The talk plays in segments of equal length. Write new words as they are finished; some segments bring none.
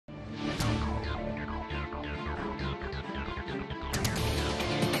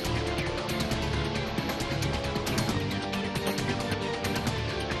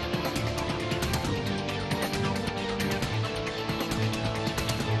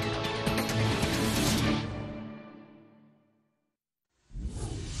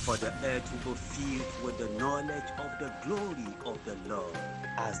For the earth will be filled with the knowledge of the glory of the Lord,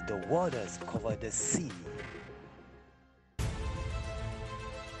 as the waters cover the sea.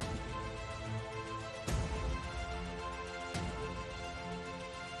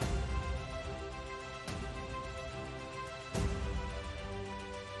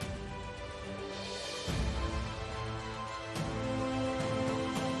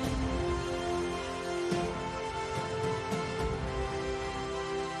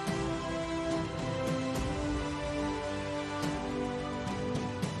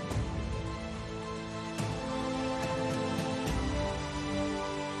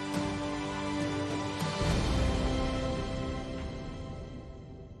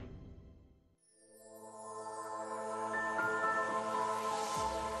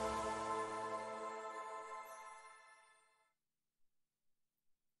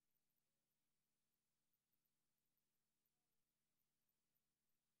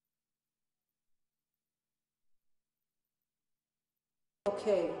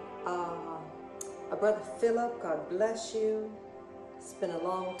 Okay, Brother Philip, God bless you. It's been a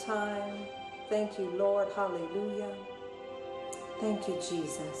long time. Thank you, Lord. Hallelujah. Thank you,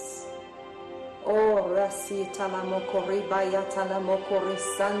 Jesus. Oh, rasi talamokori bayatalamokori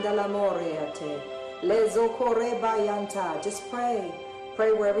sandalamoreate. Lezokore bayanta. Just pray.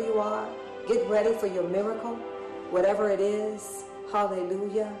 Pray wherever you are. Get ready for your miracle, whatever it is.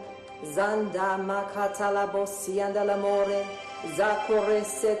 Hallelujah. Zanda makatalabo siandalamore. Zakore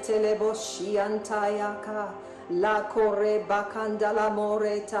setelebo shiantayaka. La kore bakandala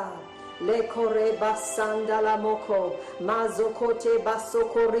moreta. Le kore basandala moko. Mazokote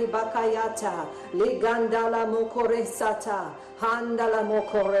basokori bakayata. Ligandala mokore sata. Handala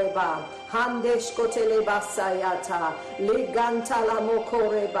mokoreba. Handeshkotele basayata. Ligantala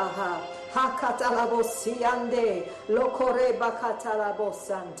mokore baha. Hakatala bosiande. Lokore bakatala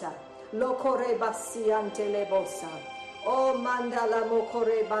bosanta. Lokore basiante lebosa. Oh mandala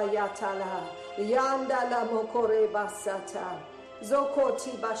mokore bayatala, yandala mokore basata,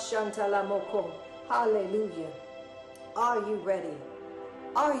 zokoti bashanta la moko. Hallelujah. Are you ready?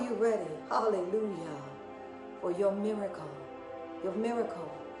 Are you ready? Hallelujah. For your miracle. Your miracle.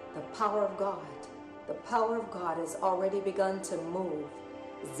 The power of God. The power of God has already begun to move.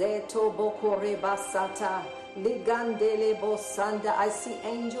 Zeto bokore basata, ligandele bosanda. I see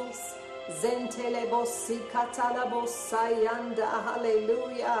angels. Zentelebo sikatalabo sayanda,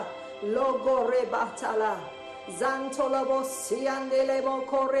 hallelujah. Logo rebatala. Zantolabo siandelebo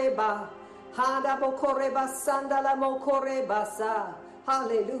koreba. Hadabo koreba sandalamo korebasa.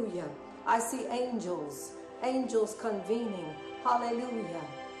 Hallelujah. I see angels. Angels convening. Hallelujah.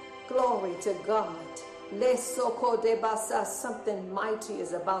 Glory to God. Lesoko debasa. Something mighty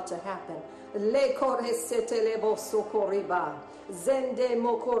is about to happen. Le koresetelebo sokoriba. Zende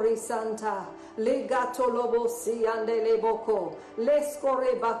mokori santa, legato lobo siande leboko,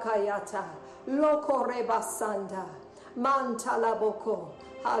 leskore bakayata, lokore basanda, mantalaboko.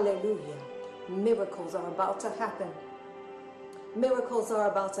 Hallelujah. Miracles are about to happen. Miracles are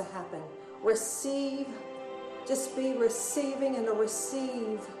about to happen. Receive, just be receiving and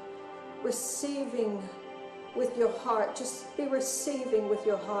receiving with your heart. Just be receiving with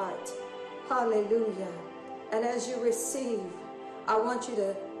your heart. Hallelujah. And as you receive, I want you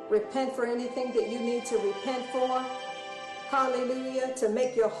to repent for anything that you need to repent for. Hallelujah. To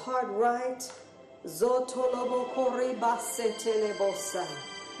make your heart right. Zotolobo kore basetelebosa.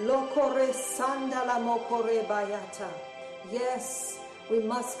 Lokore sandala mokore bayata. Yes, we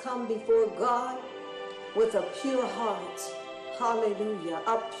must come before God with a pure heart. Hallelujah.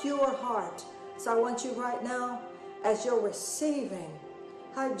 A pure heart. So I want you right now, as you're receiving,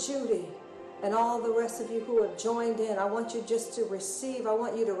 hi Judy, and all the rest of you who have joined in, I want you just to receive. I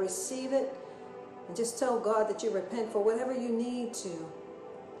want you to receive it and just tell God that you repent for whatever you need to.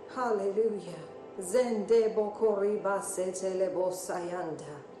 Hallelujah.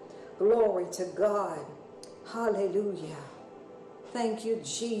 Glory to God. Hallelujah. Thank you,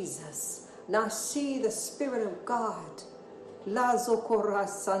 Jesus. Now see the Spirit of God. I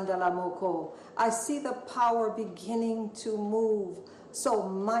see the power beginning to move so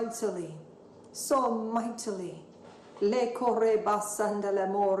mightily. So mightily. Le corre basanda le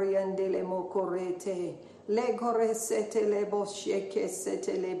mori and le mocorete. Le corre sete le bosheke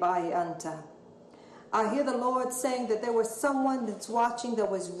sete le bayanta. I hear the Lord saying that there was someone that's watching that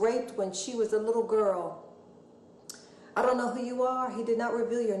was raped when she was a little girl. I don't know who you are. He did not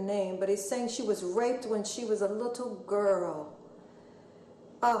reveal your name, but he's saying she was raped when she was a little girl.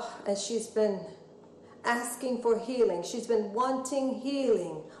 And she's been asking for healing. She's been wanting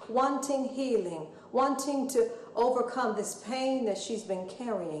healing, wanting to overcome this pain that she's been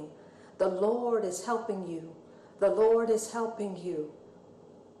carrying. The Lord is helping you. The Lord is helping you.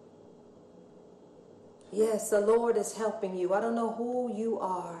 Yes, the Lord is helping you. I don't know who you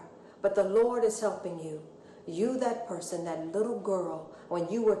are, but the Lord is helping you. You, that person, that little girl, when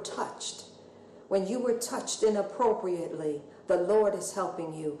you were touched inappropriately, the Lord is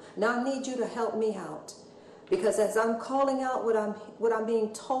helping you. Now I need you to help me out, because as I'm calling out what I'm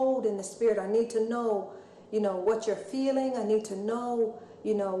being told in the Spirit, I need to know, what you're feeling. I need to know,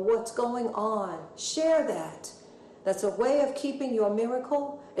 what's going on. Share that. That's a way of keeping your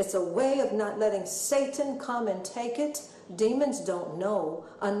miracle. It's a way of not letting Satan come and take it. Demons don't know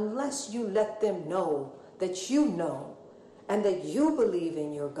unless you let them know that you know and that you believe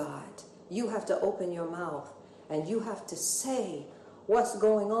in your God. You have to open your mouth and you have to say what's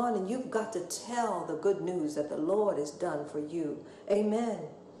going on, and you've got to tell the good news that the Lord has done for you. Amen.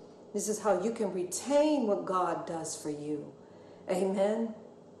 This is how you can retain what God does for you. Amen.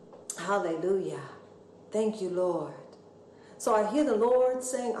 Hallelujah. Thank you, Lord. So I hear the Lord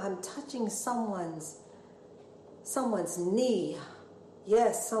saying, I'm touching someone's knee.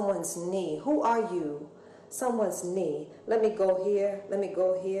 Yes, someone's knee. Who are you? Someone's knee. Let me go here. Let me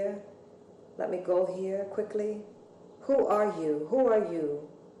go here. Let me go here quickly. Who are you? Who are you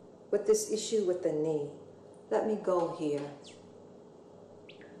with this issue with the knee? Let me go here.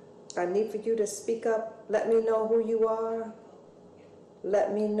 I need for you to speak up. Let me know who you are.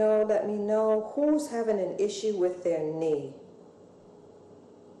 Let me know who's having an issue with their knee.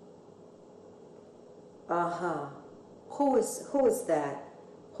 Who is that?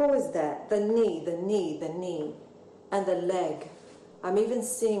 Who is that? The knee, and the leg. I'm even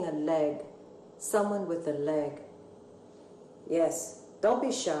seeing a leg. Someone with a leg. Yes, don't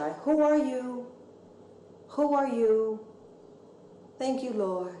be shy. Who are you? Who are you? Thank you,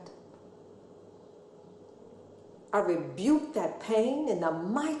 Lord. I rebuke that pain in the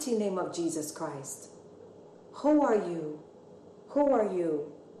mighty name of Jesus Christ. Who are you? Who are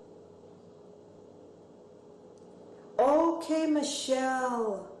you? Okay,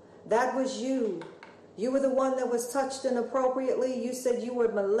 Michelle, that was you. You were the one that was touched inappropriately. You said you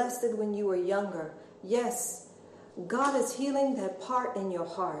were molested when you were younger. Yes, God is healing that part in your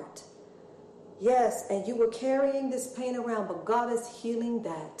heart. Yes, and you were carrying this pain around, but God is healing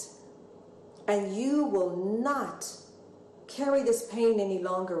that. And you will not carry this pain any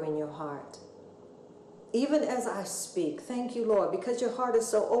longer in your heart. Even as I speak, thank you, Lord, because your heart is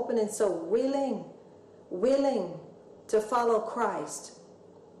so open and so willing to follow Christ.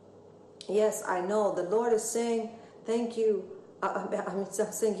 Yes, I know. The Lord is saying, thank you. I'm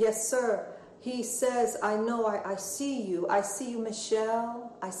saying, yes, sir. He says, I know, I see you. I see you,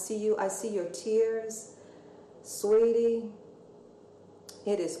 Michelle. I see you. I see your tears. Sweetie,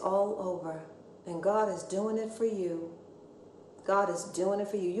 it is all over. And God is doing it for you. God is doing it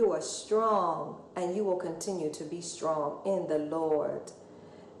for you. You are strong, and you will continue to be strong in the Lord.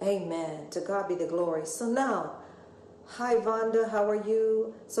 Amen. To God be the glory. So now, hi, Vonda. How are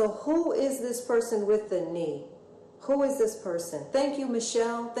you? So who is this person with the knee? Who is this person? Thank you,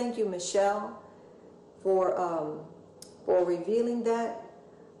 Michelle. Thank you, Michelle, for revealing that.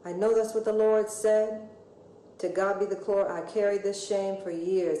 I know that's what the Lord said. To God be the glory. I carried this shame for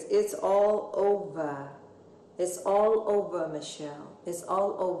years. It's all over. It's all over, Michelle. It's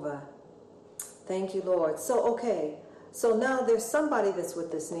all over. Thank you, Lord. So, okay. So now there's somebody that's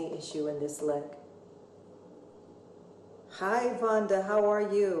with this knee issue in this leg. Hi, Vonda. How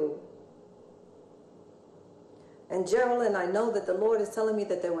are you? And Geraldine, I know that the Lord is telling me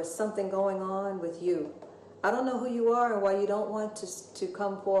that there was something going on with you. I don't know who you are and why you don't want to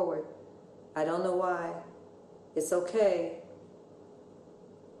come forward. I don't know why. It's okay.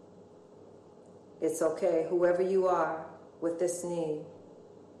 It's okay, whoever you are with this knee.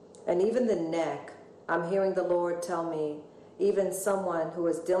 And even the neck, I'm hearing the Lord tell me, even someone who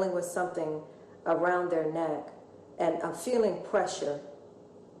is dealing with something around their neck, and I'm feeling pressure.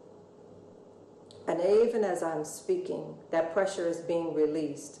 And even as I'm speaking, that pressure is being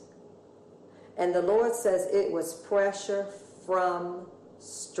released. And the Lord says it was pressure from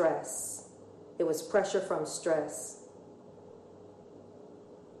stress. It was pressure from stress.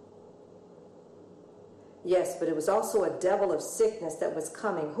 Yes, but it was also a devil of sickness that was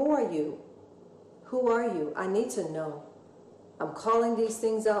coming. Who are you? Who are you? I need to know. I'm calling these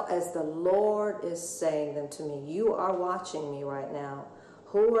things out as the Lord is saying them to me. You are watching me right now.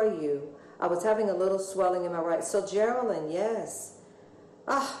 Who are you? I was having a little swelling in my right. So Geraldine, yes.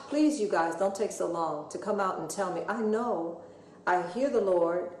 Please, you guys, don't take so long to come out and tell me. I know. I hear the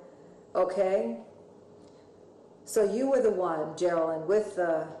Lord. Okay. So you were the one, Geraldine, with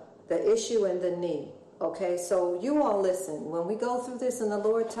the issue in the knee. Okay, so you all listen. When we go through this and the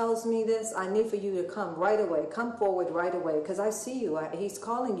Lord tells me this, I need for you to come right away. Come forward right away, because I see you. He's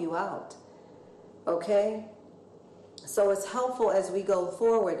calling you out. Okay? So it's helpful as we go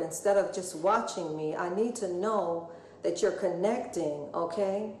forward, instead of just watching me, I need to know that you're connecting,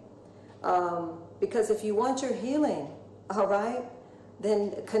 okay? Because if you want your healing, all right,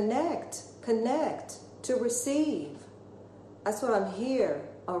 then connect to receive. That's what I'm here,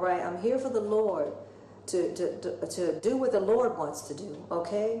 all right? I'm here for the Lord to do what the Lord wants to do,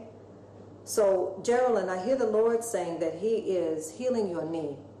 okay? So, Geraldine, I hear the Lord saying that He is healing your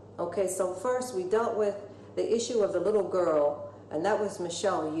knee, okay? So first we dealt with the issue of the little girl, and that was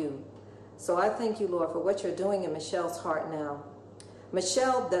Michelle, you. So I thank you, Lord, for what you're doing in Michelle's heart now.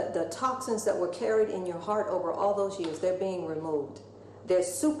 Michelle, the toxins that were carried in your heart over all those years, they're being removed. They're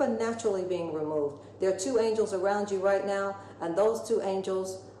supernaturally being removed. There are 2 angels around you right now, and those 2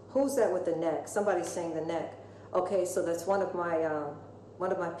 angels, who's that with the neck? Somebody's saying the neck. Okay, so that's one of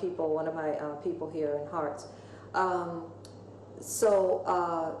my people here in hearts.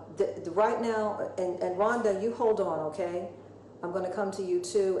 Right now, and Rhonda, you hold on, okay? I'm going to come to you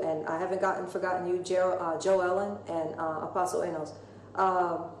too, and I haven't forgotten you, Joe Ellen and Apostle Enos.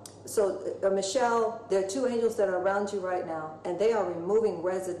 Michelle, there are 2 angels that are around you right now, and they are removing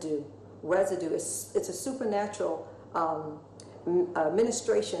residue. It's a supernatural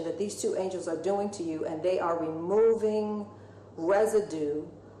ministration that these 2 angels are doing to you, and they are removing residue.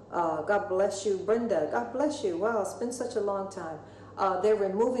 God bless you, Brenda. God bless you. Wow, it's been such a long time. They're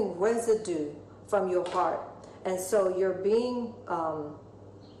removing residue from your heart. And so you're being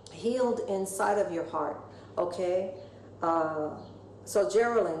healed inside of your heart. Okay? So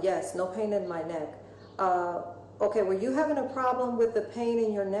Geraldine, yes, no pain in my neck. Okay, were you having a problem with the pain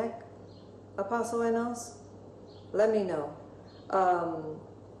in your neck, Apostle Enos? Let me know.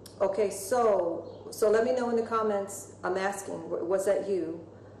 Okay, so let me know in the comments. I'm asking, was that you?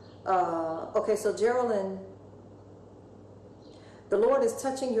 Okay, so Geraldine, the Lord is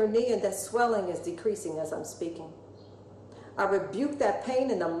touching your knee, and that swelling is decreasing as I'm speaking. I rebuke that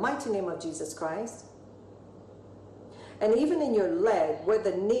pain in the mighty name of Jesus Christ. And even in your leg, where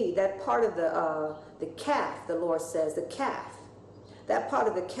the knee, that part of the calf, the Lord says, the calf, that part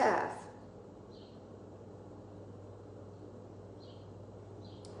of the calf.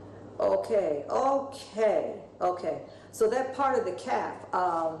 Okay. So that part of the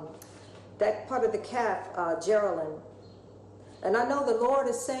calf, Geraldine. And I know the Lord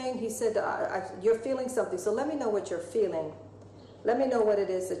is saying, He said, you're feeling something. So let me know what you're feeling. Let me know what it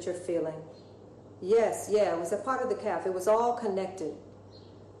is that you're feeling. Yes, it was a part of the calf. It was all connected.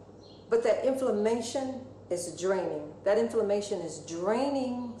 But that inflammation is draining. That inflammation is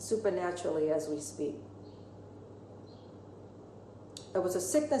draining supernaturally as we speak. It was a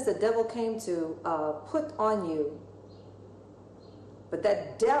sickness the devil came to put on you. But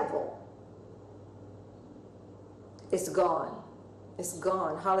that devil is gone. It's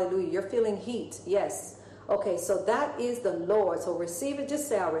gone. Hallelujah. You're feeling heat. Yes. Okay, so that is the Lord. So receive it. Just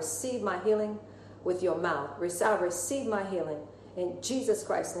say, I receive my healing with your mouth. I receive my healing in Jesus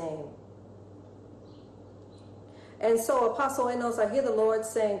Christ's name. And so, Apostle Enos, I hear the Lord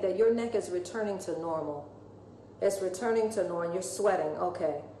saying that your neck is returning to normal. It's returning to normal. You're sweating.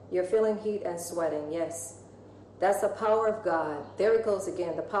 Okay. You're feeling heat and sweating. Yes. That's the power of God. There it goes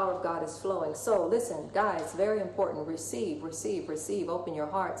again. The power of God is flowing. So listen, guys, very important. Receive. Open your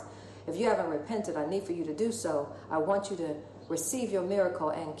hearts. If you haven't repented, I need for you to do so. I want you to receive your miracle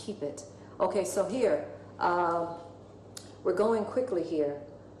and keep it. Okay, so here, we're going quickly here.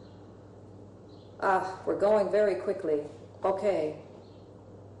 We're going very quickly. Okay.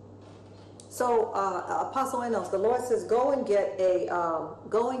 So, Apostle Enos, the Lord says, go and get a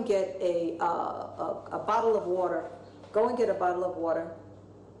bottle of water. Go and get a bottle of water,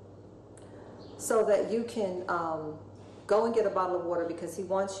 so that you can go and get a bottle of water, because He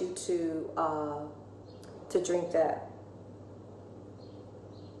wants you to drink that.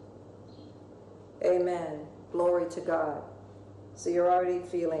 Amen. Glory to God. So you're already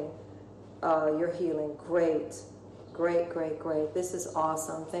feeling your healing. Great. This is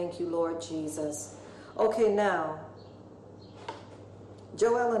awesome. Thank you, Lord Jesus. Okay, now,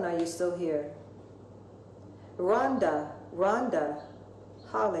 Joellen, are you still here? Rhonda,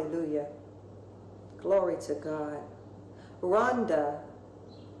 hallelujah. Glory to God. Rhonda,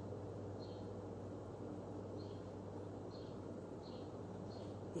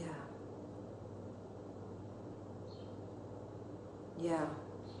 yeah.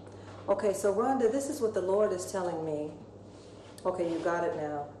 Okay, so Rhonda, this is what the Lord is telling me. Okay, you got it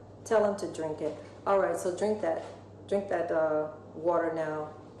now. Tell him to drink it. All right, so drink that water now,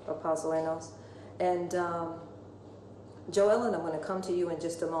 Apostle Enos. And Joellen, I'm going to come to you in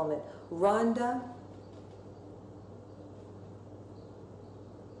just a moment. Rhonda.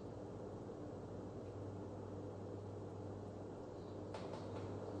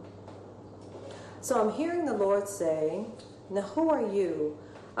 So I'm hearing the Lord say, now who are you?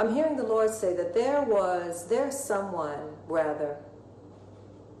 I'm hearing the Lord say that there's someone, rather,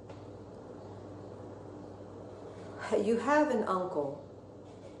 you have an uncle.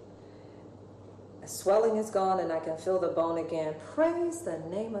 Swelling is gone and I can feel the bone again. Praise the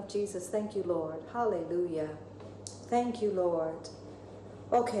name of Jesus. Thank you, Lord. Hallelujah. Thank you, Lord.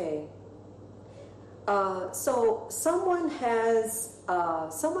 Okay. So someone has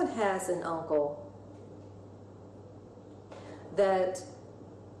an uncle that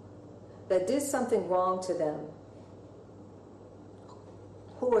did something wrong to them.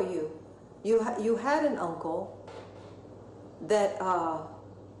 Who are you? You had an uncle that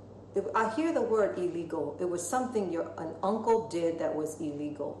I hear the word illegal. It was something an uncle did that was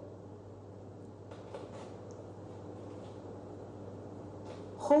illegal.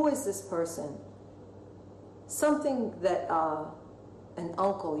 Who is this person? Something that an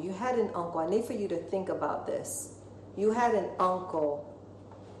uncle. You had an uncle. I need for you to think about this. You had an uncle,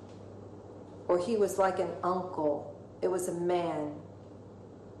 or he was like an uncle. It was a man.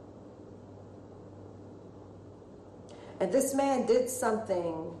 And this man did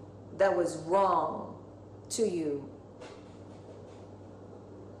something that was wrong to you.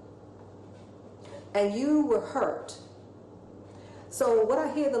 And you were hurt. So what I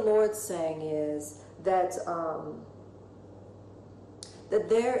hear the Lord saying is that that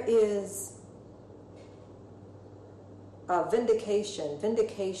there is vindication,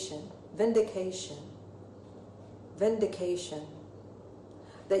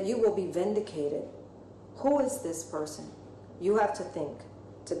 that you will be vindicated. Who is this person? You have to think.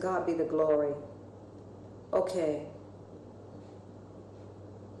 To God be the glory. Okay.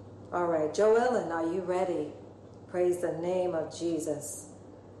 All right, Joellen, are you ready? Praise the name of Jesus.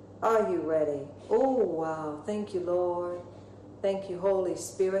 Are you ready? Oh, wow. Thank you, Lord. Thank you, Holy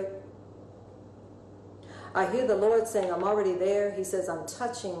Spirit. I hear the Lord saying, I'm already there. He says, I'm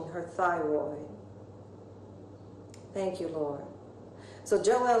touching her thyroid. Thank you, Lord. So,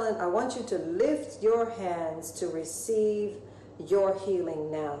 Joellen, I want you to lift your hands to receive your healing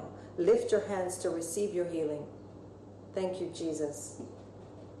now. Lift your hands to receive your healing. Thank you, Jesus.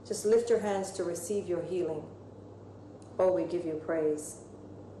 Just lift your hands to receive your healing. Oh, we give you praise.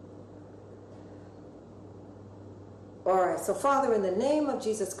 All right, so Father, in the name of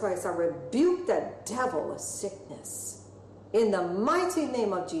Jesus Christ, I rebuke that devil of sickness. In the mighty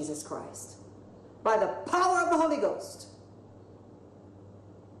name of Jesus Christ. By the power of the Holy Ghost.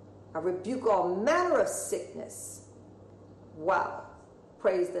 I rebuke all manner of sickness. Wow.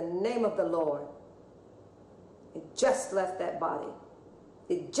 Praise the name of the Lord. It just left that body.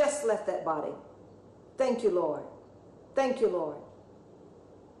 It just left that body. Thank you, Lord. Thank you, Lord.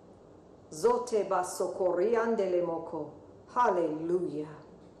 Zote basokoriandele moko. Hallelujah.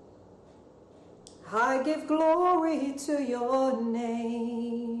 I give glory to your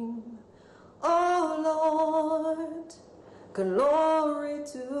name, oh Lord. Glory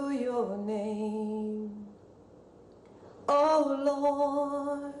to your name, oh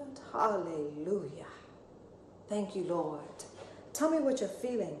Lord. Hallelujah. Thank you, Lord. Tell me what you're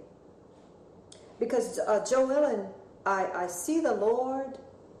feeling. Because Joellen, I see the Lord.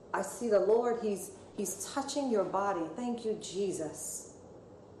 I see the Lord. He's touching your body. Thank you, Jesus.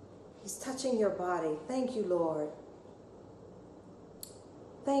 He's touching your body. Thank you, Lord.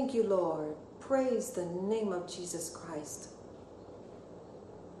 Thank you, Lord. Praise the name of Jesus Christ.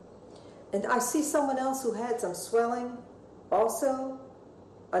 And I see someone else who had some swelling also.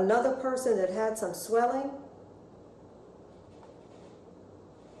 Another person that had some swelling.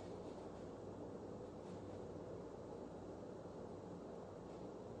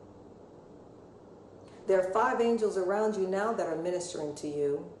 There are 5 angels around you now that are ministering to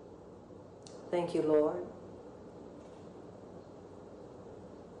you. Thank you, Lord.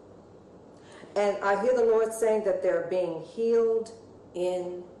 And I hear the Lord saying that they're being healed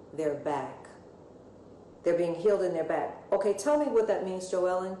in their back. They're being healed in their back. Okay, tell me what that means,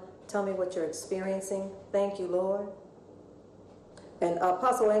 Joellen. Tell me what you're experiencing. Thank you, Lord. And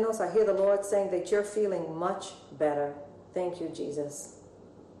Apostle Enos, I hear the Lord saying that you're feeling much better. Thank you, Jesus.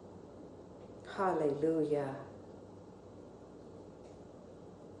 Hallelujah.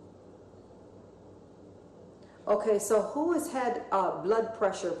 Okay, so who has had blood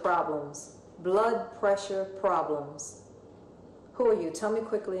pressure problems? Blood pressure problems. Who are you? Tell me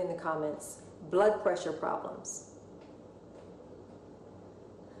quickly in the comments. Blood pressure problems.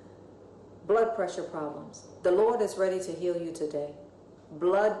 Blood pressure problems. The Lord is ready to heal you today.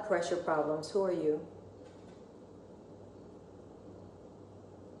 Blood pressure problems. Who are you?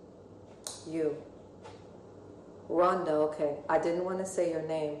 You. Rhonda, okay. I didn't want to say your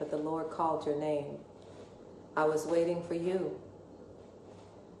name, but the Lord called your name. I was waiting for you.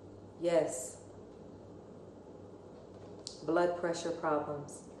 Yes. Blood pressure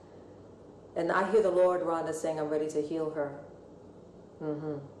problems. And I hear the Lord, Rhonda, saying, I'm ready to heal her.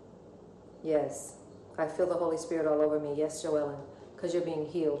 Yes. I feel the Holy Spirit all over me. Yes, Joellen, because you're being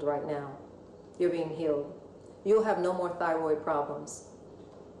healed right now. You're being healed. You'll have no more thyroid problems.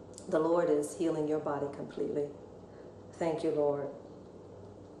 The Lord is healing your body completely. Thank you, Lord.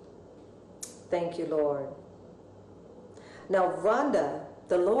 Thank you, Lord. Now, Rhonda,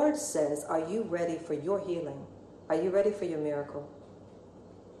 the Lord says, are you ready for your healing? Are you ready for your miracle?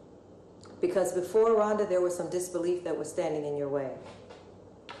 Because before, Rhonda, there was some disbelief that was standing in your way.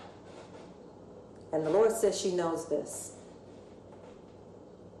 And the Lord says she knows this.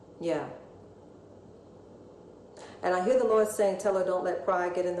 Yeah. And I hear the Lord saying, tell her, don't let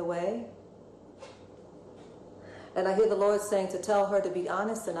pride get in the way. And I hear the Lord saying to tell her to be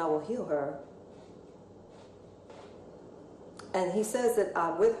honest and I will heal her. And he says that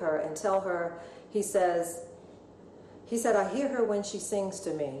I'm with her and tell her, he said, I hear her when she sings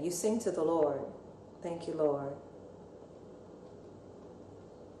to me. You sing to the Lord. Thank you, Lord.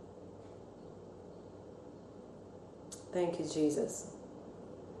 Thank you, Jesus.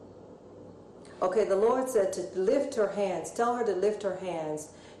 Okay, the Lord said to lift her hands. Tell her to lift her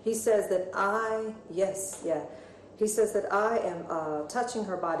hands. He says that He says that I am touching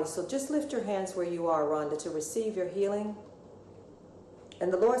her body. So just lift your hands where you are, Rhonda, to receive your healing.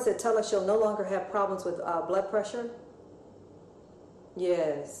 And the Lord said, tell her she'll no longer have problems with blood pressure.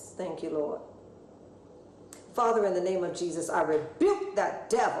 Yes, thank you, Lord. Father, in the name of Jesus, I rebuke that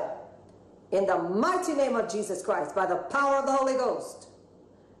devil in the mighty name of Jesus Christ by the power of the Holy Ghost.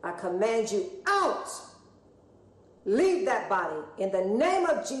 I command you out. Leave that body in the name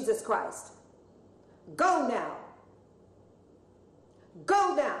of Jesus Christ. Go now.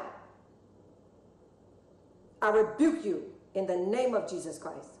 Go now. I rebuke you in the name of Jesus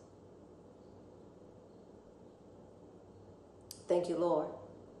Christ. Thank you, Lord.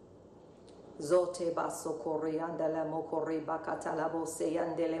 Zote baso coriandele mokori bakatalabo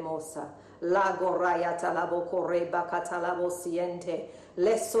seyandele mosa. La goraya talabo corre bakatalabo siente.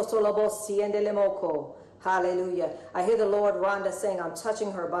 Lesotolabo siendele moko. Hallelujah. I hear the Lord, Rhonda, saying, I'm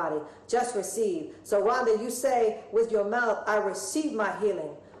touching her body. Just receive. So, Rhonda, you say with your mouth, I receive my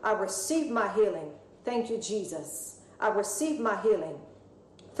healing. I receive my healing. Thank you, Jesus. I receive my healing.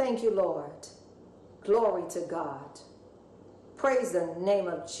 Thank you, Lord. Glory to God. Praise the name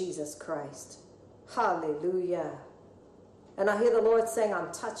of Jesus Christ. Hallelujah. And I hear the Lord saying,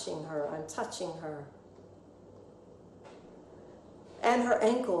 I'm touching her. I'm touching her. And her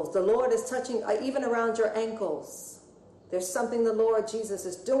ankles. The Lord is touching even around your ankles. There's something the Lord Jesus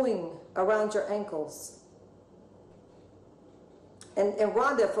is doing around your ankles. And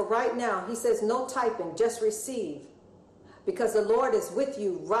Rhonda, for right now, he says no typing, just receive. Because the Lord is with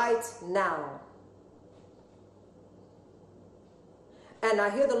you right now. And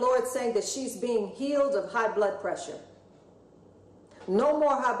I hear the Lord saying that she's being healed of high blood pressure. No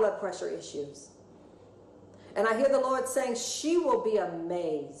more high blood pressure issues. And I hear the Lord saying she will be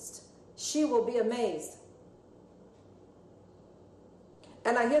amazed. She will be amazed.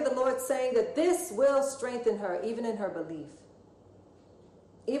 And I hear the Lord saying that this will strengthen her, even in her belief.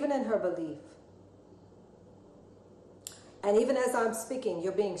 Even in her belief. And even as I'm speaking,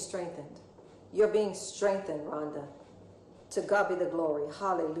 you're being strengthened. You're being strengthened, Rhonda. To God be the glory.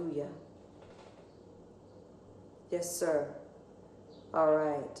 Hallelujah. Yes, sir. All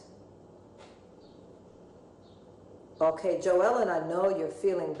right. Okay, Joellen, I know you're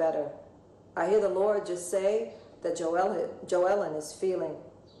feeling better. I hear the Lord just say that Joellen is feeling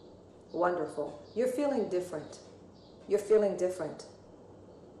wonderful. You're feeling different. You're feeling different.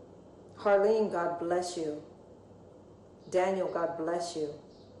 Harleen, God bless you. Daniel, God bless you.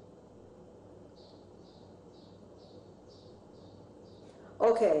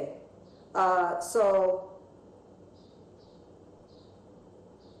 Okay, so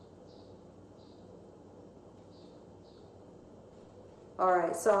all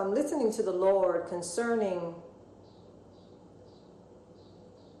right, so I'm listening to the Lord concerning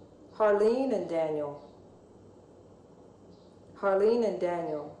Harleen and Daniel. Harleen and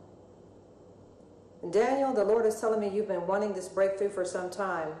Daniel. And Daniel, the Lord is telling me you've been wanting this breakthrough for some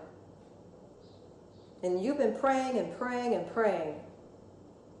time. And you've been praying and praying and praying.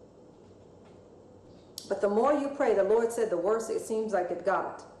 But the more you pray, the Lord said, the worse it seems like it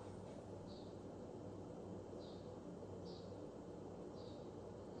got.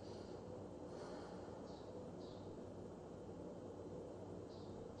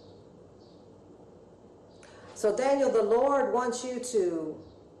 So Daniel, the Lord wants you to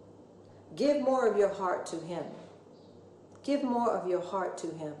give more of your heart to Him. Give more of your heart to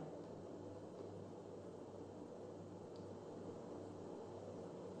Him.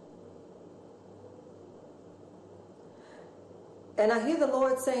 And I hear the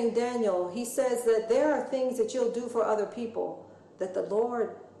Lord saying, Daniel, He says that there are things that you'll do for other people that the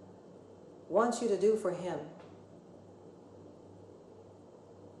Lord wants you to do for Him.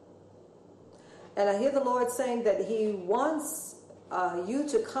 And I hear the Lord saying that He wants you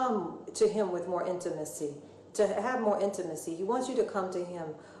to come to Him with more intimacy, to have more intimacy. He wants you to come to Him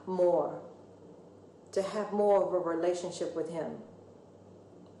more, to have more of a relationship with Him.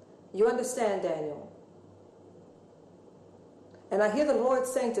 You understand, Daniel? And I hear the Lord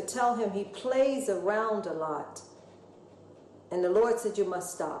saying to tell him he plays around a lot. And the Lord said, you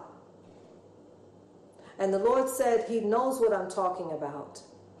must stop. And the Lord said, He knows what I'm talking about.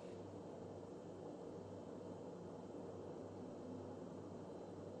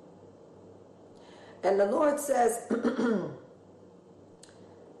 And the Lord says,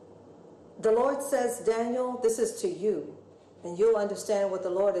 Daniel, this is to you. And you'll understand what the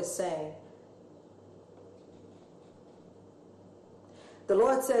Lord is saying. The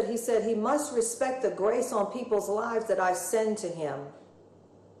Lord said, He said, He must respect the grace on people's lives that I send to him.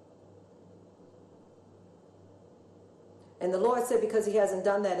 And the Lord said, because he hasn't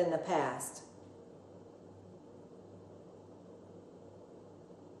done that in the past.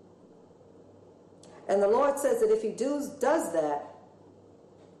 And the Lord says that if he does that,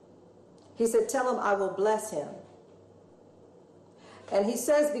 He said, tell him I will bless him. And he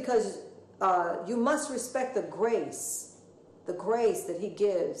says, because you must respect the grace that he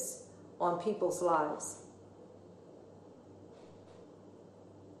gives on people's lives.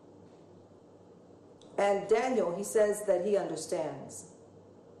 And Daniel, he says that he understands.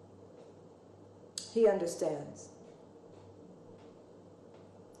 He understands.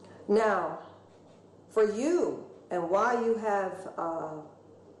 Now, for you, and why you have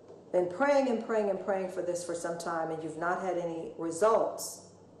been praying and praying and praying for this for some time and you've not had any results,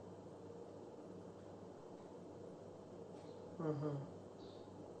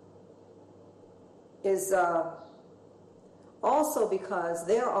 is also because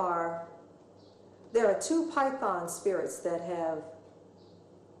there are two python spirits that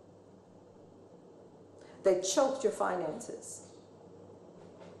choked your finances.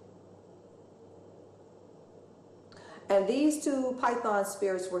 And these two python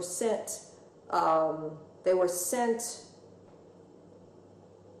spirits were sent,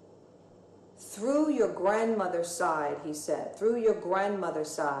 through your grandmother's side, he said, through your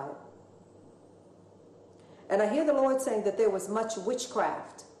grandmother's side. And I hear the Lord saying that there was much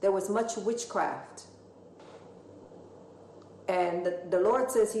witchcraft. There was much witchcraft. And the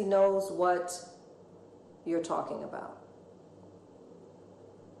Lord says he knows what you're talking about.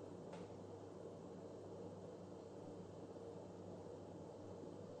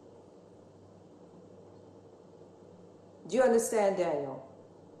 Do you understand, Daniel?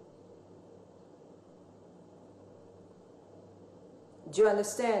 Do you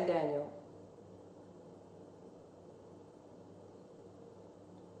understand, Daniel?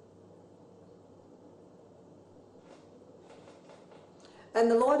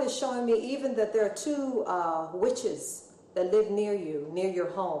 And the Lord is showing me even that there are two witches that live near you, near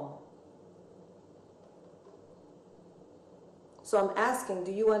your home. So I'm asking,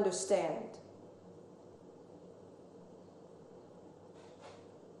 do you understand?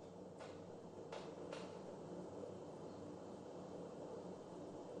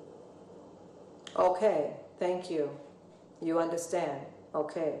 Okay, thank you. You understand?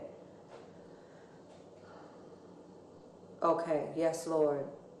 Okay. Okay, yes, Lord.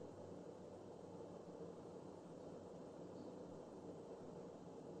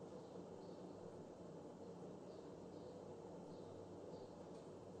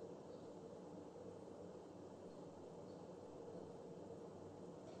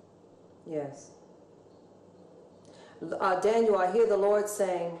 Yes. Daniel, I hear the Lord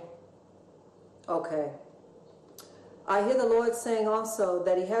saying, okay. I hear the Lord saying also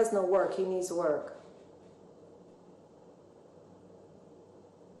that he has no work, he needs work.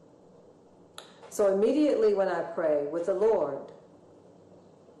 So immediately when I pray with the Lord,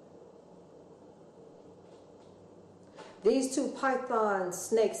 these two python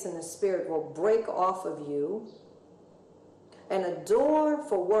snakes in the spirit will break off of you, and a door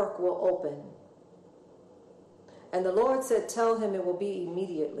for work will open. And the Lord said, tell him it will be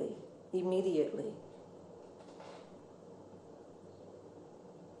immediately. Immediately.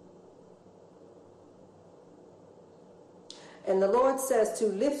 And the Lord says to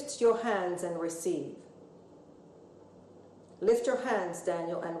lift your hands and receive. Lift your hands,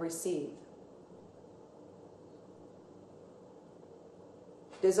 Daniel, and receive.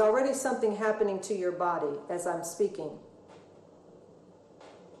 There's already something happening to your body as I'm speaking.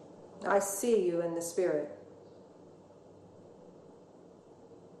 I see you in the spirit.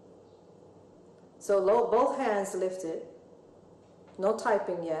 So both hands lifted. No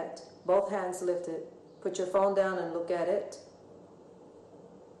typing yet. Both hands lifted. Put your phone down and look at it.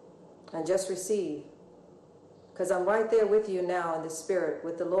 And just receive. Because I'm right there with you now in the spirit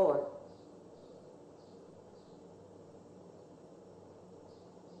with the Lord.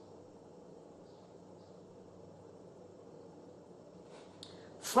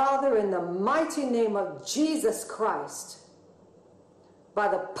 Father, in the mighty name of Jesus Christ, by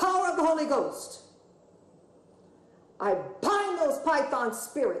the power of the Holy Ghost, I bind those python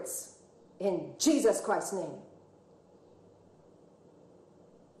spirits in Jesus Christ's name.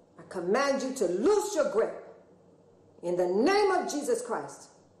 I command you to loose your grip in the name of Jesus Christ.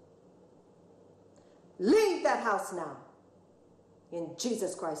 Leave that house now in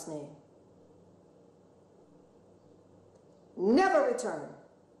Jesus Christ's name. Never return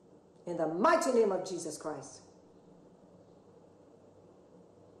in the mighty name of Jesus Christ.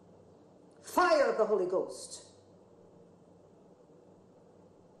 Fire of the Holy Ghost.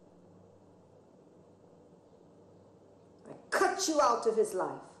 I cut you out of his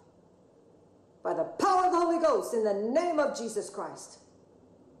life by the power of the Holy Ghost in the name of Jesus Christ.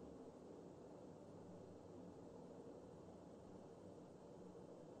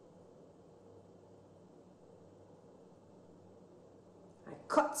 I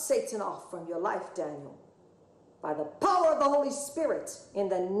cut Satan off from your life, Daniel, by the power of the Holy Spirit in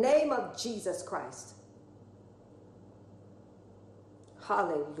the name of Jesus Christ.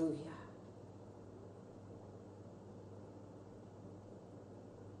 Hallelujah.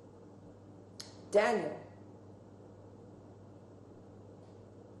 Daniel,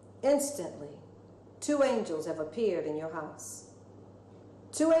 instantly, 2 angels have appeared in your house.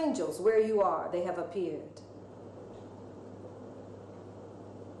 2 angels where you are, they have appeared.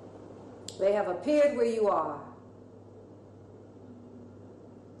 They have appeared where you are.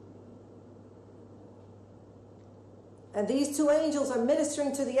 And these 2 angels are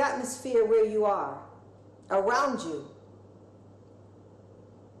ministering to the atmosphere where you are, around you.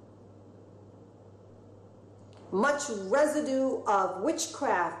 Much residue of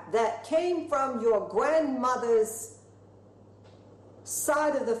witchcraft that came from your grandmother's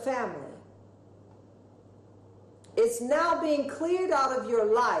side of the family. It's now being cleared out of your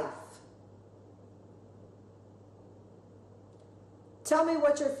life. Tell me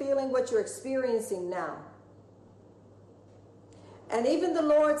what you're feeling, what you're experiencing now. And even the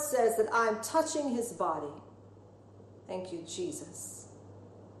Lord says that I'm touching his body. Thank you, Jesus.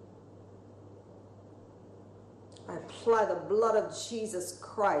 I apply the blood of Jesus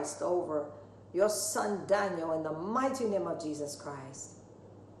Christ over your son Daniel in the mighty name of Jesus Christ.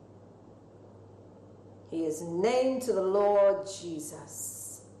 He is named to the Lord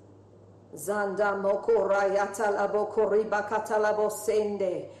Jesus. Zanda mokorayata labokori bakata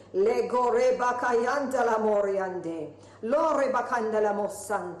labosende legore bakayanda la moriande lore bakanda la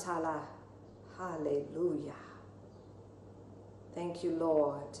mosantala. Hallelujah. Thank you,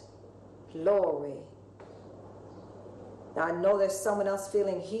 Lord. Glory. Now, I know there's someone else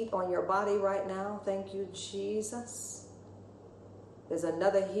feeling heat on your body right now. Thank you, Jesus. There's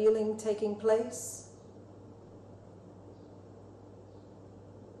another healing taking place.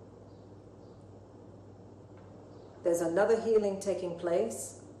 There's another healing taking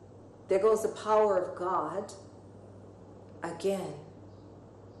place. There goes the power of God. Again,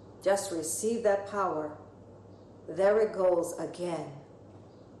 just receive that power. There it goes again.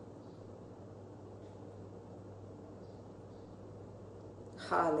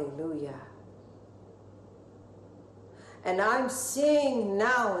 Hallelujah. And I'm seeing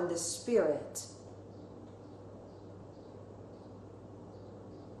now in the spirit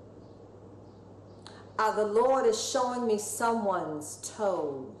the Lord is showing me someone's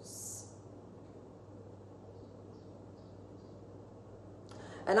toes.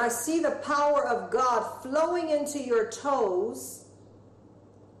 And I see the power of God flowing into your toes,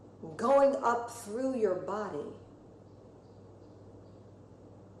 going up through your body.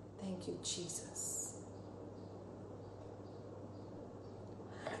 Thank you, Jesus.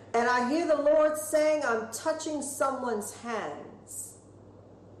 And I hear the Lord saying, I'm touching someone's hands.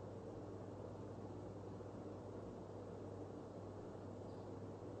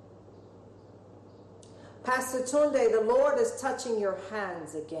 Pastor Tunde, the Lord is touching your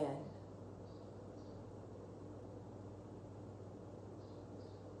hands again.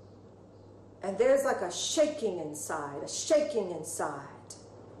 And there's like a shaking inside, a shaking inside.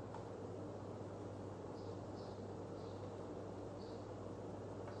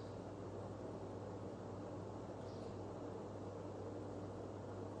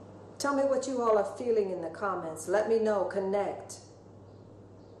 Tell me what you all are feeling in the comments. Let me know. Connect.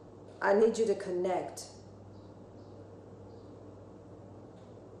 I need you to connect.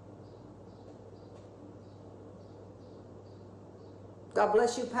 God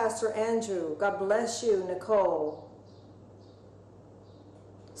bless you, Pastor Andrew. God bless you, Nicole.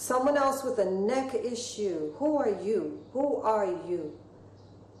 Someone else with a neck issue. Who are you? Who are you?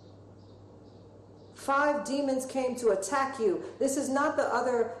 5 demons came to attack you. This is not the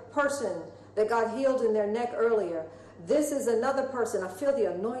other person that got healed in their neck earlier. This is another person. I feel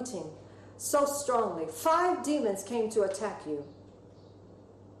the anointing so strongly. 5 demons came to attack you.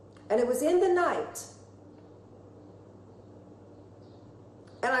 And it was in the night.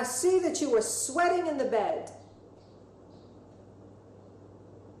 And I see that you were sweating in the bed.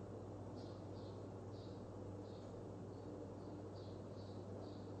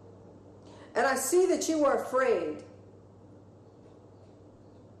 And I see that you were afraid.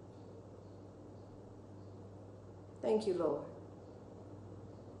 Thank you, Lord.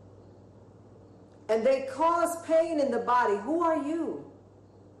 And they cause pain in the body. Who are you?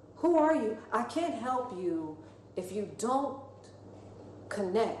 Who are you? I can't help you if you don't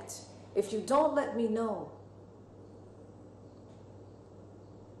connect, if you don't let me know.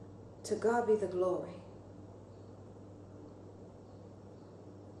 To God be the glory.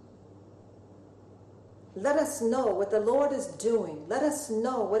 Let us know what the Lord is doing. Let us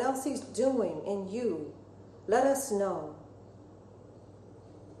know what else He's doing in you. Let us know.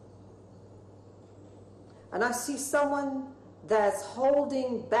 And I see someone that's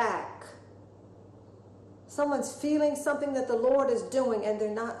holding back. Someone's feeling something that the Lord is doing and they're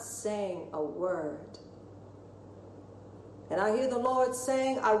not saying a word. And I hear the Lord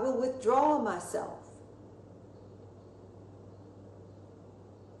saying, I will withdraw myself.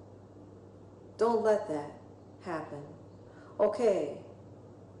 Don't let that happen. Okay.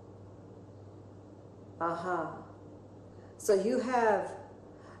 So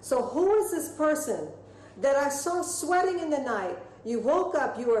who is this person that I saw sweating in the night? You woke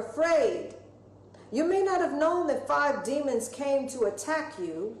up, you were afraid. You may not have known that 5 demons came to attack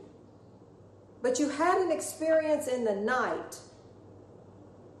you, but you had an experience in the night.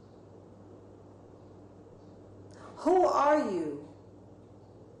 Who are you?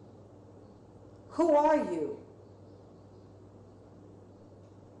 Who are you?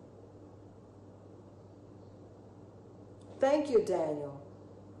 Thank you, Daniel.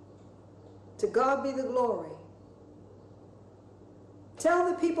 To God be the glory. Tell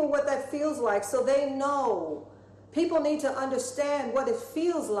the people what that feels like so they know. People need to understand what it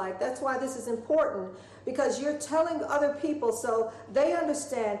feels like. That's why this is important, because you're telling other people so they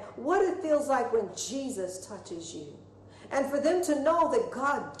understand what it feels like when Jesus touches you. And for them to know that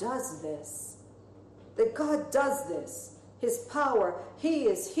God does this. That God does this. His power, He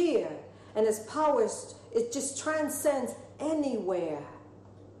is here. And His power, it just transcends anywhere.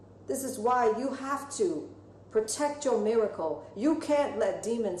 This is why you have to protect your miracle. You can't let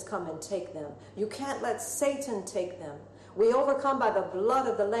demons come and take them. You can't let Satan take them. We overcome by the blood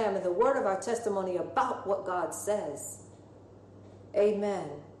of the Lamb and the word of our testimony about what God says. Amen.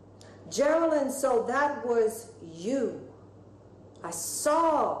 Geraldine, so that was you. I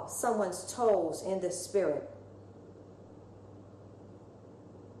saw someone's toes in the spirit.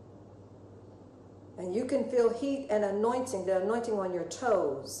 And you can feel heat and anointing, the anointing on your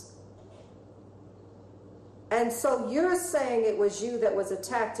toes. And so you're saying it was you that was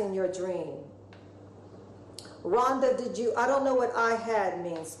attacked in your dream. Rhonda, I don't know what I had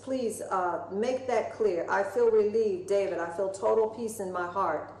means. Please make that clear. I feel relieved, David. I feel total peace in my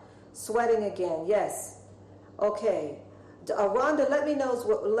heart. Sweating again, yes. Okay. Rhonda, let me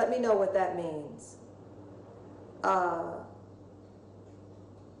know what that means.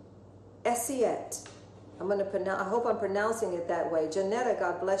 Essiet. I hope I'm pronouncing it that way. Janetta,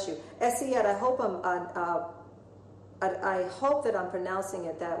 God bless you. Essiet, I hope I hope that I'm pronouncing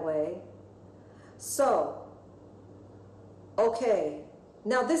it that way. So, okay.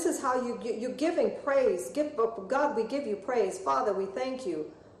 Now this is how you're giving praise. God, we give you praise. Father, we thank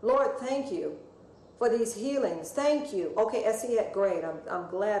you. Lord, thank you for these healings. Thank you. Okay, Essiet, great. I'm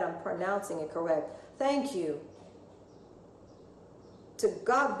glad I'm pronouncing it correct. Thank you. To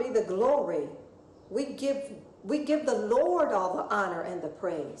God be the glory. We give We give the Lord all the honor and the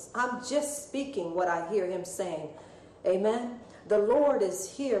praise. I'm just speaking what I hear him saying. Amen. The Lord is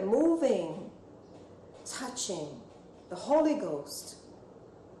here moving, touching the Holy Ghost.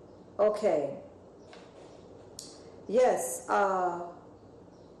 Okay. Yes.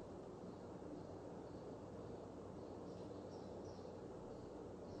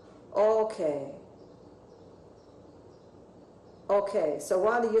 Okay. Okay, so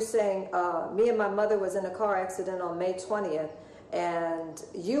Rhonda, you're saying me and my mother was in a car accident on May 20th, and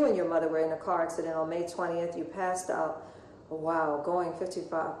you and your mother were in a car accident on May 20th. You passed out, wow, going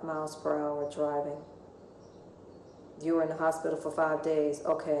 55 miles per hour driving. You were in the hospital for 5 days.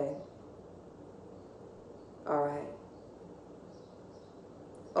 Okay. All right.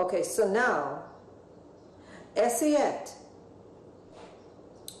 Okay, so now, Esiet.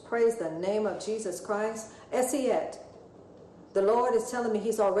 Praise the name of Jesus Christ. Esiet. The Lord is telling me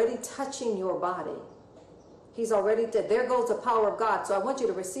he's already touching your body. He's already dead. There goes the power of God. So I want you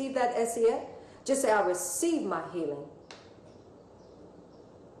to receive that, Esiet. Just say, I receive my healing.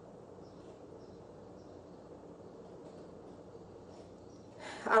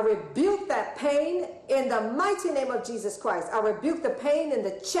 I rebuke that pain in the mighty name of Jesus Christ. I rebuke the pain in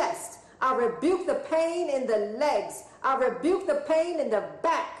the chest. I rebuke the pain in the legs. I rebuke the pain in the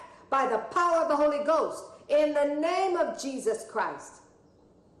back by the power of the Holy Ghost. In the name of Jesus Christ.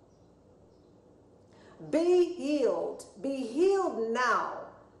 Be healed. Be healed now.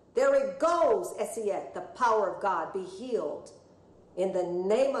 There it goes, Esiet, the power of God. Be healed. In the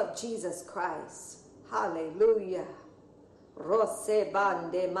name of Jesus Christ. Hallelujah. Rose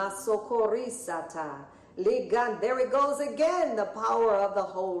bande masokorisata. Ligan. There it goes again, the power of the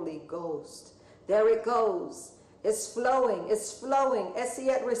Holy Ghost. There it goes. It's flowing. It's flowing.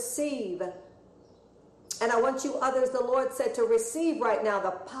 Esiet, receive. And I want you others, the Lord said, to receive right now.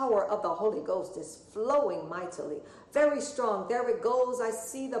 The power of the Holy Ghost is flowing mightily. Very strong. There it goes. I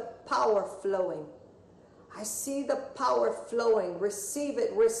see the power flowing. I see the power flowing. Receive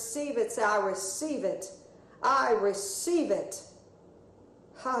it. Receive it. Say, I receive it. I receive it.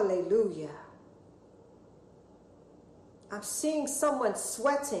 Hallelujah. I'm seeing someone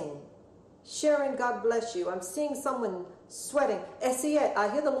sweating. Sharon, God bless you. I'm seeing someone sweating. Esiet, I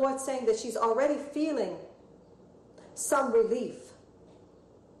hear the Lord saying that she's already feeling some relief.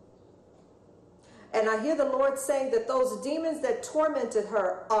 And I hear the Lord saying that those demons that tormented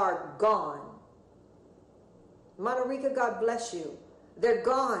her are gone. Monterica, God bless you. They're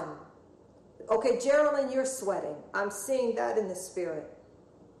gone. Okay, Geraldine, you're sweating. I'm seeing that in the spirit.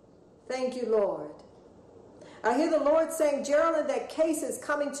 Thank you, Lord. I hear the Lord saying, Geraldine, that case is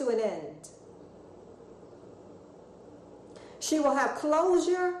coming to an end. She will have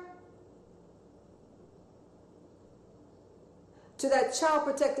closure to that child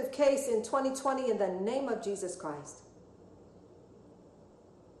protective case in 2020 in the name of Jesus Christ.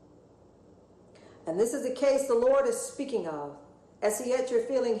 And this is the case the Lord is speaking of. As yet you're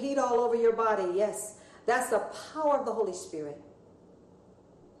feeling heat all over your body. Yes, that's the power of the Holy Spirit.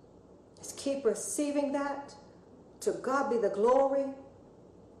 Just keep receiving that. To God be the glory.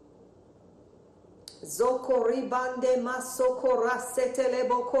 There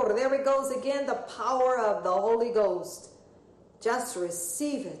it goes again, the power of the Holy Ghost. Just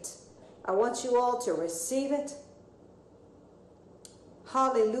receive it. I want you all to receive it.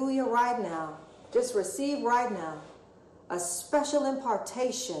 Hallelujah, right now. Just receive right now. A special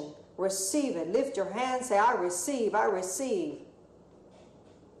impartation. Receive it. Lift your hand, say, I receive, I receive.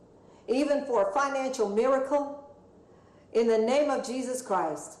 Even for a financial miracle, in the name of Jesus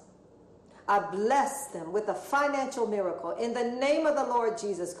Christ, I bless them with a financial miracle in the name of the Lord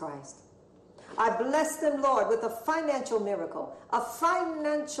Jesus Christ. I bless them, Lord, with a financial miracle, a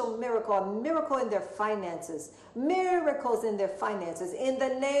miracle in their finances, miracles in their finances, in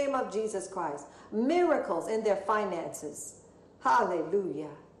the name of Jesus Christ, miracles in their finances.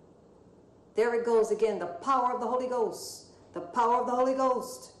 Hallelujah. There it goes again, the power of the Holy Ghost, the power of the Holy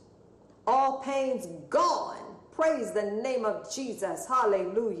Ghost. All pains gone. Praise the name of Jesus.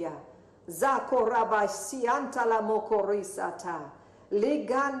 Hallelujah. Zakorabai siantala mokorisata.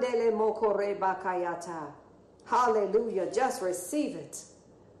 Ligandele mokore bakayata. Hallelujah. Just receive it.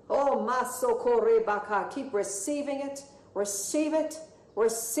 Oh, masokore baka. Keep receiving it. Receive it.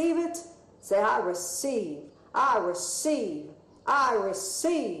 Receive it. Say, I receive. I receive. I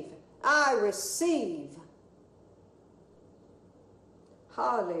receive. I receive.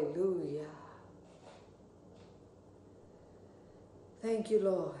 Hallelujah. Thank you,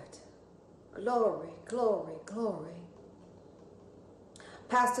 Lord. Glory, glory, glory.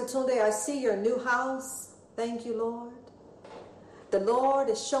 Pastor Tunde, I see your new house. Thank you, Lord. The Lord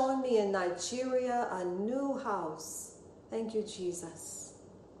is showing me in Nigeria a new house. Thank you, Jesus.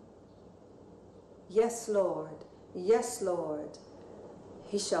 Yes, Lord. Yes, Lord.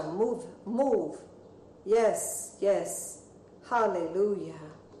 He shall move. Yes, yes. Hallelujah.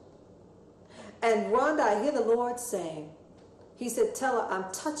 And Rhonda, I hear the Lord saying, he said, tell her,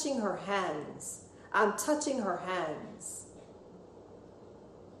 I'm touching her hands. I'm touching her hands.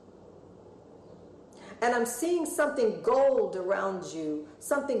 And I'm seeing something gold around you.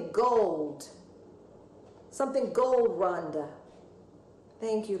 Something gold. Something gold, Rhonda.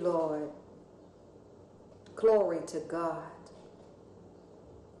 Thank you, Lord. Glory to God.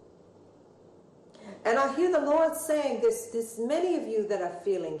 And I hear the Lord saying there's many of you that are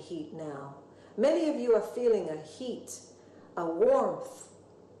feeling heat now. Many of you are feeling a heat, a warmth.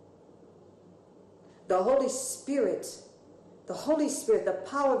 The Holy Spirit, the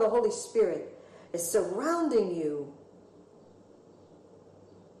power of the Holy Spirit is surrounding you.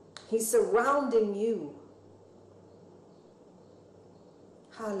 He's surrounding you.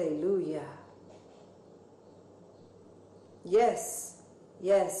 Hallelujah. Yes,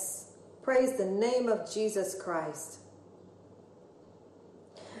 yes. Praise the name of Jesus Christ.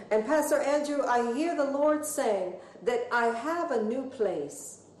 And Pastor Andrew, I hear the Lord saying that I have a new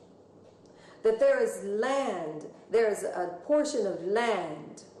place. That there is land. There is a portion of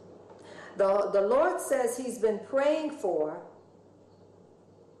land. The Lord says he's been praying for.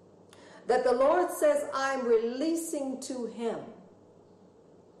 That the Lord says I'm releasing to him.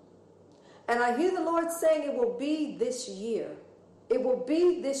 And I hear the Lord saying it will be this year. It will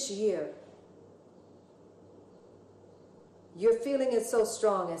be this year. You're feeling it so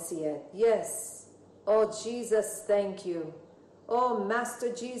strong, Asiet. Yes. Oh, Jesus, thank you. Oh,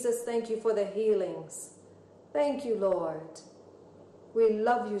 Master Jesus, thank you for the healings. Thank you, Lord. We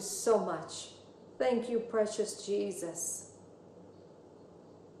love you so much. Thank you, precious Jesus.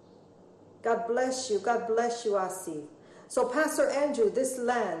 God bless you. God bless you, Asif. So, Pastor Andrew, this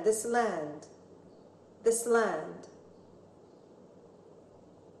land,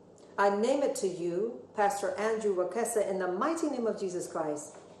 I name it to you, Pastor Andrew Rakesa, in the mighty name of Jesus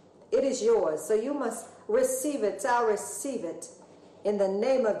Christ. It is yours, so you must receive it. I'll receive it in the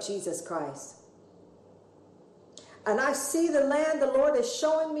name of Jesus Christ. And I see the land the Lord is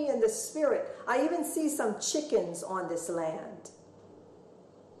showing me in the spirit. I even see some chickens on this land.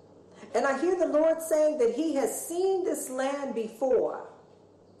 And I hear the Lord saying that he has seen this land before,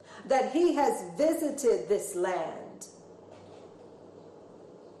 that he has visited this land.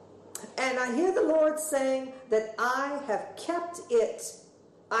 And I hear the Lord saying that I have kept it.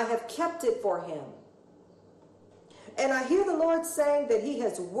 I have kept it for him. And I hear the Lord saying that he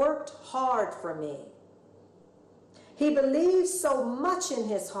has worked hard for me. He believes so much in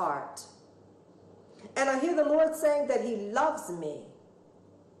his heart. And I hear the Lord saying that he loves me.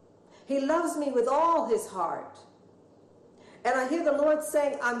 He loves me with all his heart. And I hear the Lord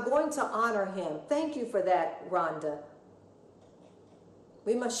saying, I'm going to honor him. Thank you for that, Rhonda.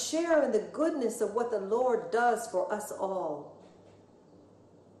 We must share in the goodness of what the Lord does for us all.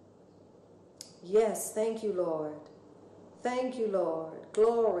 Yes, thank you, Lord. Thank you, Lord.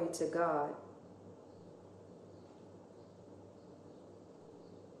 Glory to God.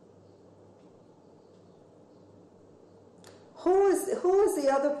 Who is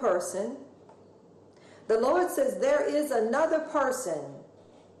the other person? The Lord says there is another person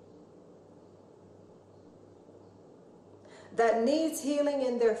that needs healing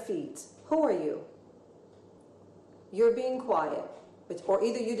in their feet. Who are you? You're being quiet, or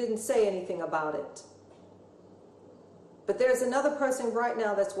either you didn't say anything about it. But there's another person right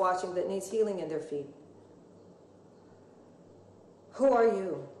now that's watching that needs healing in their feet. Who are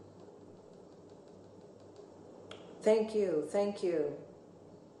you? Thank you, thank you.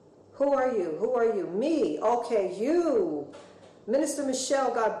 Who are you? Who are you? Me. Okay, you. Minister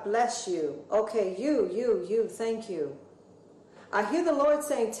Michelle, God bless you. Okay, you, thank you. I hear the Lord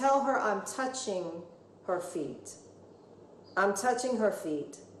saying, tell her I'm touching her feet. I'm touching her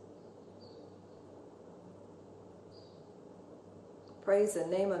feet. Praise the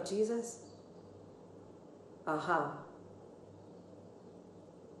name of Jesus. Aha.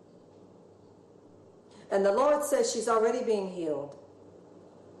 And the Lord says she's already being healed.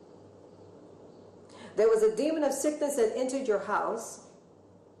 There was a demon of sickness that entered your house.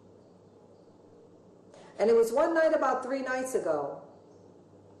 And it was one night about 3 nights ago.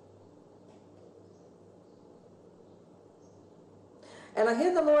 And I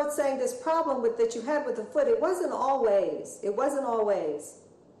hear the Lord saying this problem that you had with the foot, it wasn't always. It wasn't always.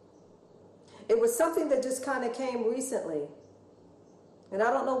 It was something that just kind of came recently. And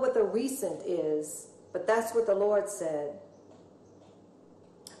I don't know what the recent is, but that's what the Lord said.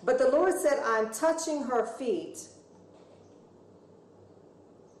 But the Lord said, I'm touching her feet.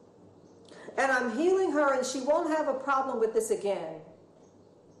 And I'm healing her, and she won't have a problem with this again.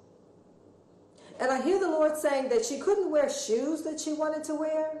 And I hear the Lord saying that she couldn't wear shoes that she wanted to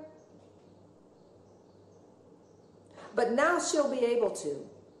wear. But now she'll be able to.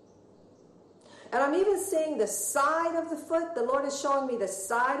 And I'm even seeing the side of the foot. The Lord is showing me the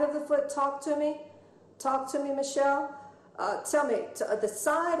side of the foot. Talk to me. Talk to me, Michelle. Tell me, the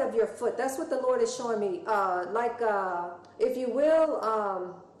side of your foot. That's what the Lord is showing me. If you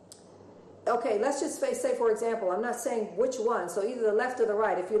will, okay, let's just say, for example, I'm not saying which one. So either the left or the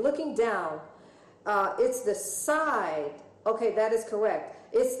right. If you're looking down, it's the side. Okay, that is correct.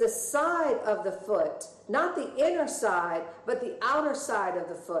 It's the side of the foot. Not the inner side, but the outer side of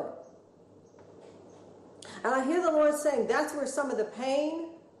the foot. And I hear the Lord saying that's where some of the pain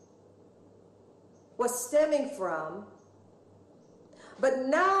was stemming from. But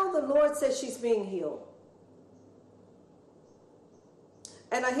now the Lord says she's being healed.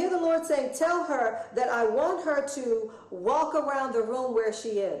 And I hear the Lord saying, tell her that I want her to walk around the room where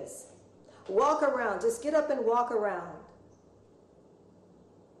she is. Walk around. Just get up and walk around.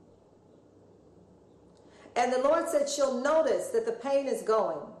 And the Lord said she'll notice that the pain is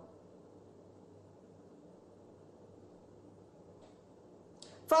going.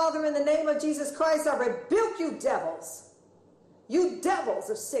 Father, in the name of Jesus Christ, I rebuke you, devils. You devils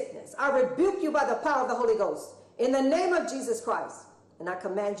of sickness. I rebuke you by the power of the Holy Ghost. In the name of Jesus Christ. And I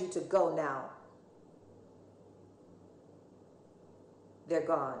command you to go now. They're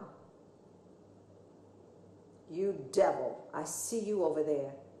gone. You devil, I see you over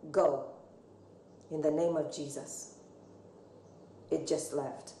there. Go. In the name of Jesus. It just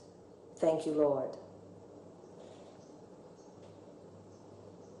left. Thank you, Lord.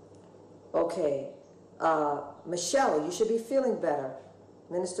 Okay. Michelle, you should be feeling better.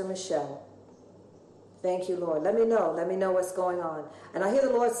 Minister Michelle. Thank you, Lord. Let me know. Let me know what's going on. And I hear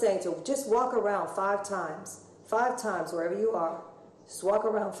the Lord saying to just walk around 5 times. 5 times wherever you are. Just walk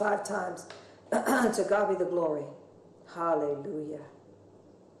around 5 times. To God be the glory. Hallelujah.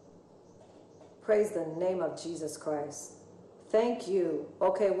 Praise the name of Jesus Christ. Thank you.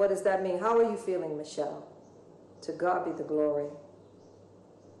 Okay, what does that mean? How are you feeling, Michelle? To God be the glory.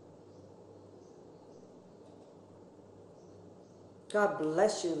 God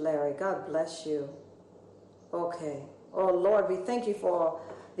bless you, Larry. God bless you. Okay. Oh, Lord, we thank you for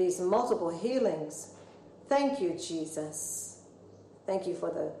these multiple healings. Thank you, Jesus. Thank you for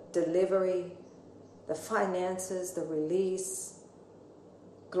the delivery, the finances, the release.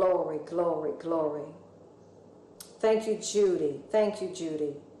 Glory, glory, glory. Thank you, Judy. Thank you,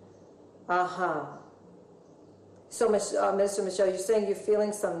 Judy. So, Minister Michelle, you're saying you're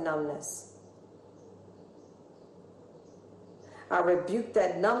feeling some numbness. I rebuke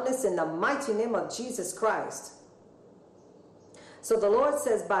that numbness in the mighty name of Jesus Christ. So the Lord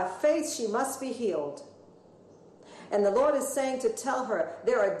says, by faith she must be healed. And the Lord is saying to tell her,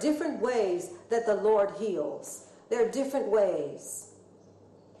 there are different ways that the Lord heals. There are different ways.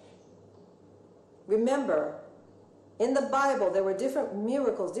 Remember, in the Bible, there were different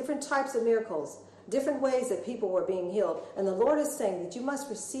miracles, different types of miracles, different ways that people were being healed. And the Lord is saying that you must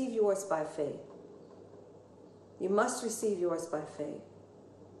receive yours by faith. You must receive yours by faith.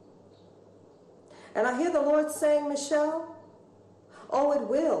 And I hear the Lord saying, Michelle, oh, it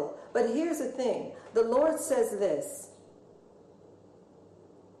will. But here's the thing. The Lord says this.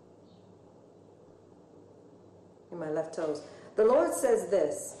 In my left toes. The Lord says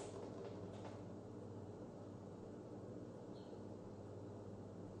this.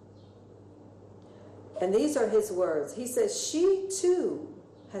 And these are his words. He says, she too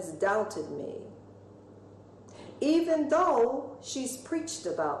has doubted me, even though she's preached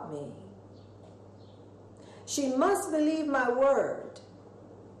about me. She must believe my word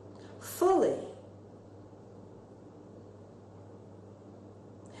fully.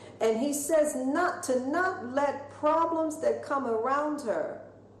 And he says not let problems that come around her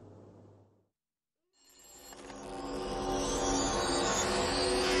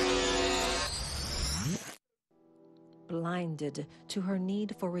blinded to her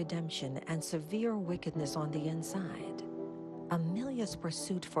need for redemption and severe wickedness on the inside. Amelia's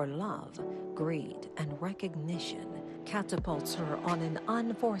pursuit for love, greed, and recognition catapults her on an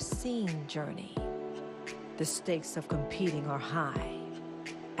unforeseen journey. The stakes of competing are high,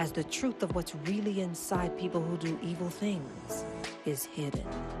 as the truth of what's really inside people who do evil things is hidden.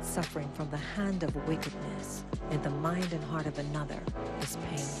 Suffering from the hand of wickedness in the mind and heart of another is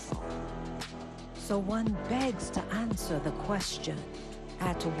painful. So one begs to answer the question,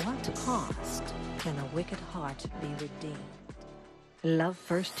 at what cost can a wicked heart be redeemed? Love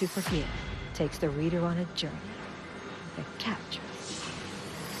First to Forgive takes the reader on a journey that captures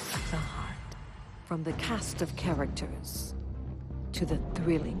the heart. From the cast of characters to the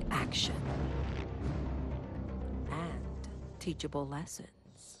thrilling action and teachable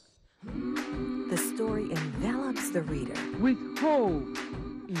lessons, the story envelops the reader with hope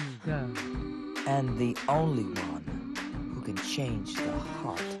is God. And the only one who can change the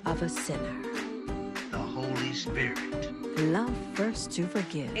heart of a sinner. The Holy Spirit. Love First to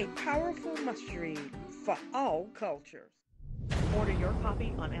Forgive. A powerful must-read for all cultures. Order your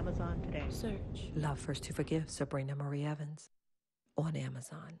copy on Amazon today. Search Love First to Forgive, Sabrina Marie Evans, on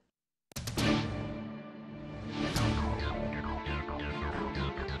Amazon.